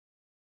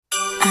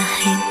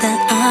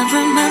I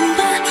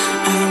remember.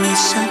 I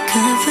wish I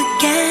could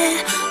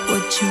forget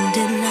what you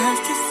did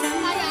last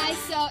December. Hi guys,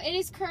 so it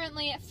is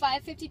currently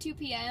 5:52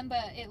 p.m.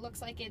 but it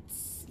looks like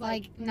it's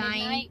like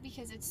midnight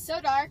because it's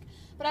so dark.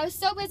 But I was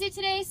so busy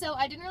today, so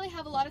I didn't really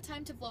have a lot of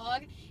time to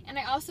vlog, and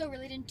I also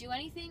really didn't do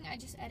anything. I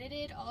just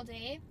edited all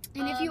day.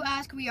 And if you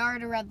ask, we are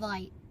at a red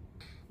light.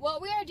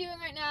 What we are doing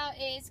right now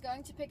is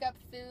going to pick up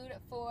food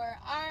for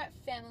our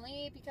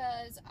family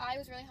because I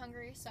was really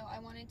hungry, so I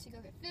wanted to go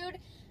get food.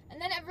 And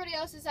then everybody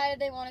else decided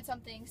they wanted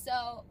something,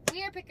 so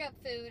we are picking up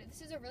food.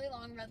 This is a really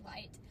long red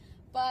light.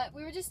 But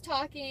we were just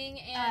talking,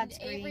 and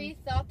Avery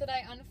thought that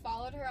I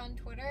unfollowed her on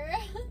Twitter.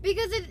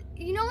 Because it,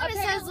 you know what it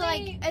says,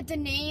 like, at the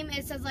name,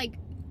 it says, like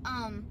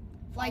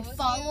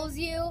follows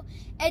you.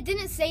 It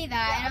didn't say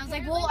that, Yeah, and I was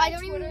like, well, I don't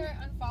Twitter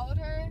even... unfollowed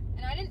her,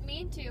 and I didn't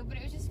mean to, but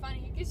it was just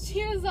funny, because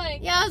she was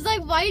like... Yeah, I was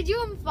like, why did you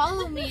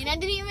unfollow me? And I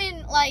didn't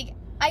even, like,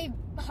 I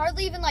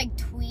hardly even, like,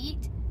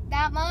 tweet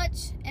that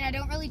much, and I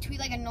don't really tweet,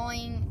 like,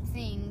 annoying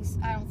things,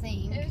 I don't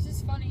think. It was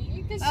just funny,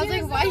 because I was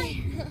like,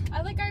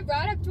 why? I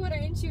brought up Twitter,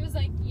 and she was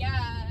like,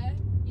 yeah,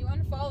 you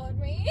unfollowed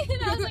me.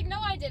 And I was like, no,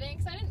 I didn't,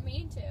 because I didn't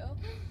mean to,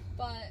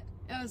 but...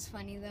 It was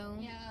funny, though.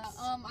 Yeah,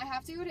 I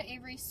have to go to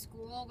Avery's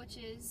school, which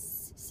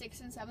is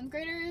 6th and 7th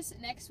graders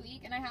next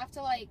week, and I have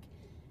to, like,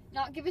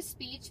 not give a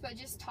speech, but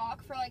just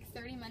talk for, like,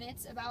 30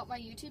 minutes about my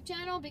YouTube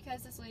channel,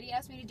 because this lady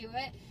asked me to do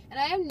it, and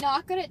I am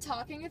not good at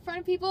talking in front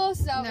of people,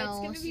 so it's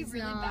going to be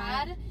really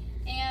bad,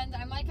 and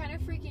I'm, like, kind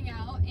of freaking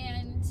out,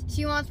 and...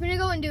 She wants me to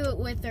go and do it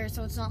with her,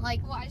 so it's not,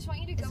 like, well, I just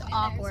want you to go in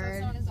awkward.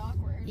 there, so it's not as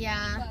awkward.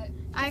 Yeah. But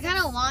I kind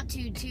of want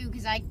to, too,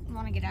 because I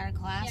want to get out of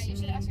class. Yeah, you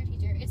should ask your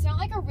teacher. It's not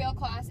like a real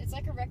class. It's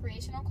like a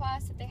recreational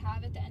class that they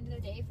have at the end of the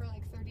day for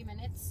like 30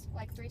 minutes,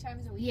 like 3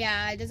 times a week.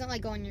 Yeah, it doesn't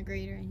like go in your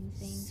grade or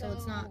anything, so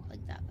it's not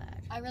like that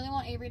bad. I really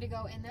want Avery to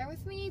go in there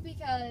with me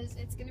because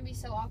it's going to be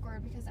so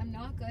awkward because I'm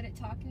not good at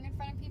talking in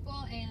front of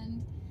people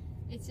and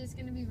it's just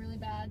going to be really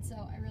bad, so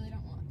I really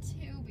don't want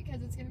to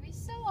because it's going to be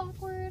so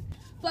awkward.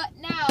 But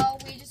now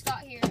we just got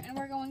here and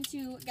we're going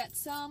to get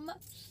some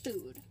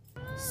food.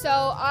 So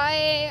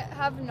I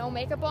have no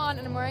makeup on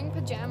and I'm wearing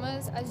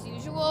pajamas as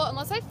usual.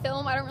 Unless I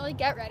film, I don't really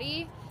get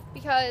ready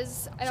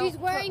because I don't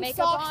put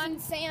makeup on. Socks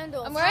and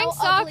sandals. I'm wearing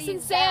socks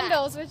and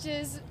sandals, which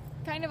is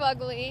kind of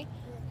ugly,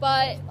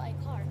 but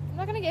I'm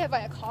not gonna get hit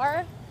by a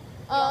car.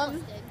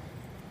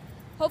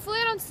 Hopefully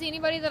I don't see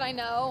anybody that I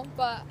know,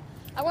 but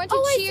I went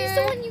to cheer. I see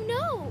someone you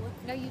know.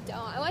 No, you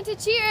don't. I went to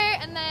cheer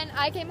and then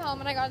I came home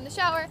and I got in the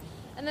shower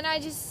and then I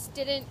just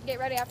didn't get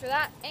ready after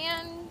that,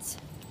 and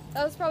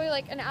that was probably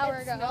like an hour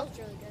ago. It smells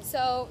really good.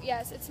 So,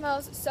 yes, it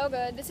smells so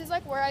good. This is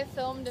like where I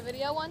filmed a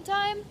video one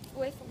time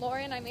with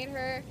Lauren. I made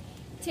her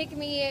take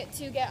me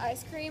to get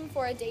ice cream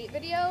for a date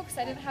video because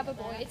I didn't have a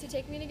boy to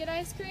take me to get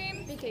ice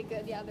cream. Okay,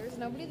 good. Yeah, there's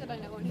nobody that I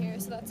know in here,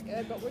 so that's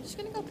good. But we're just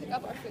going to go pick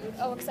up our food.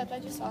 Oh, except I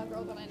just saw a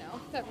girl that I know.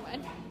 Never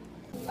mind.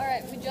 All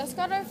right, we just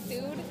got our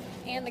food,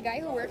 and the guy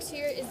who works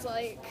here is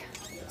like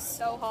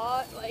so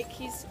hot. Like,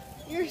 he's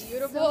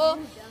beautiful.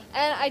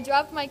 And I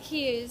dropped my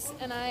keys,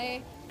 and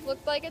I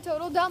looked like a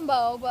total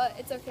Dumbo, but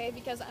it's okay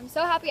because I'm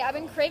so happy. I've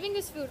been craving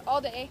this food all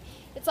day.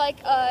 It's like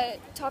a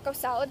taco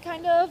salad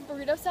kind of,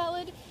 burrito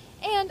salad,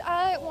 and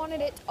I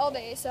wanted it all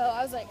day, so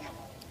I was like,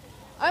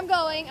 I'm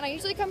going. And I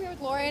usually come here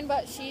with Lauren,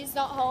 but she's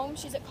not home.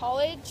 She's at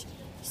college,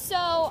 so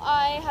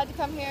I had to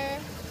come here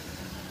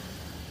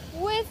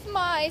with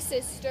my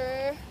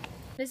sister.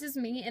 This is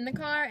me in the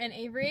car and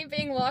Avery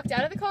being locked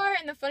out of the car,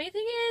 and the funny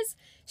thing is,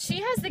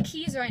 she has the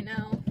keys right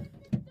now.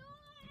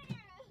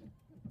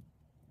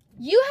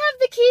 You have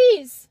the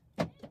keys!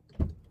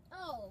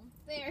 Oh,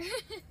 there.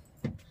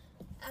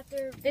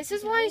 This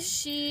is why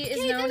she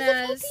is known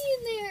as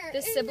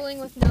the sibling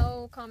with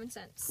no common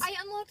sense. I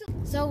unlocked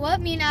it. So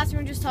what me and Aspyn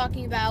were just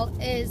talking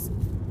about is,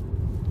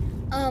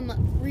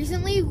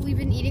 recently we've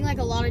been eating like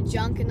a lot of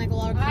junk and like a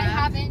lot of crap. I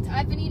haven't.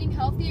 I've been eating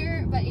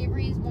healthier, but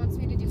Avery wants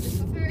me to do this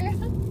with her.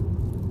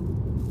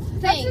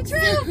 Thanks.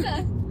 That's the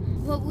truth!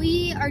 What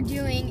we are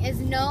doing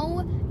is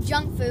no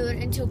junk food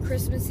until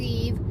Christmas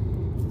Eve.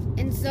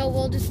 And so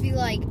we'll just be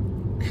like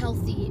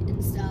healthy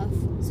and stuff.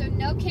 So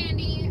no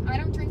candy. I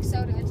don't drink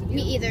soda. Do you?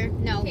 Me either.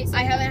 No. Okay, so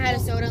I haven't had a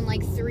soda in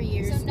like 3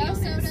 years. So no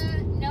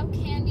soda, no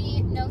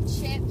candy, no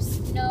chips,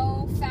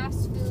 no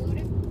fast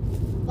food.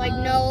 Like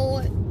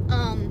no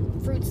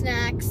fruit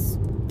snacks.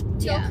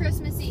 Till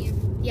Christmas Eve.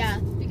 Yeah.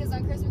 Because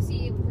on Christmas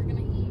Eve we're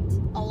gonna eat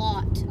a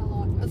lot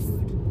of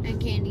food and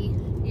candy.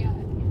 Yeah.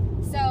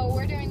 So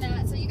we're doing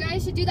that. So you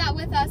guys should do that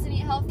with us and eat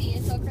healthy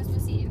until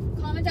Christmas Eve.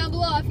 Comment down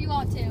below if you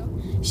want to.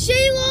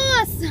 Shay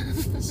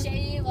lost!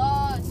 Shay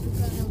lost.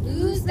 We're gonna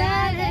lose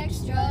that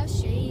extra.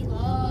 Shay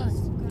lost.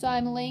 So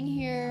I'm laying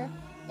here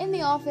in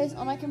the office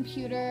on my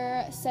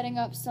computer setting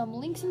up some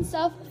links and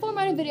stuff for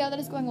my new video that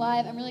is going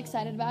live. I'm really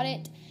excited about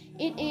it.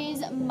 It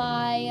is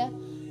my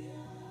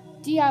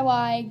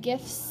DIY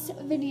gifts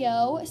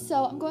video.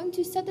 So I'm going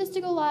to set this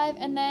to go live,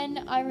 and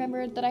then I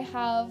remembered that I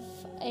have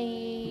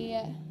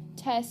a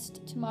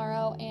test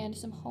tomorrow and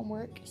some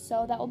homework.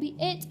 So that will be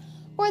it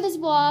for this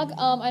vlog.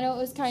 I know it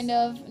was kind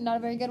of not a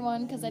very good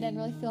one because I didn't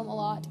really film a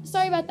lot.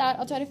 Sorry about that.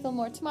 I'll try to film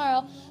more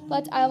tomorrow,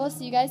 but I will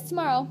see you guys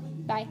tomorrow.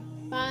 Bye.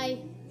 Bye.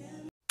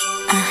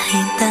 I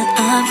hate that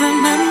I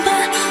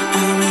remember.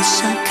 I wish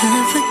I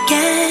could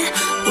forget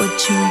what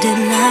you did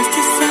last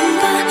December.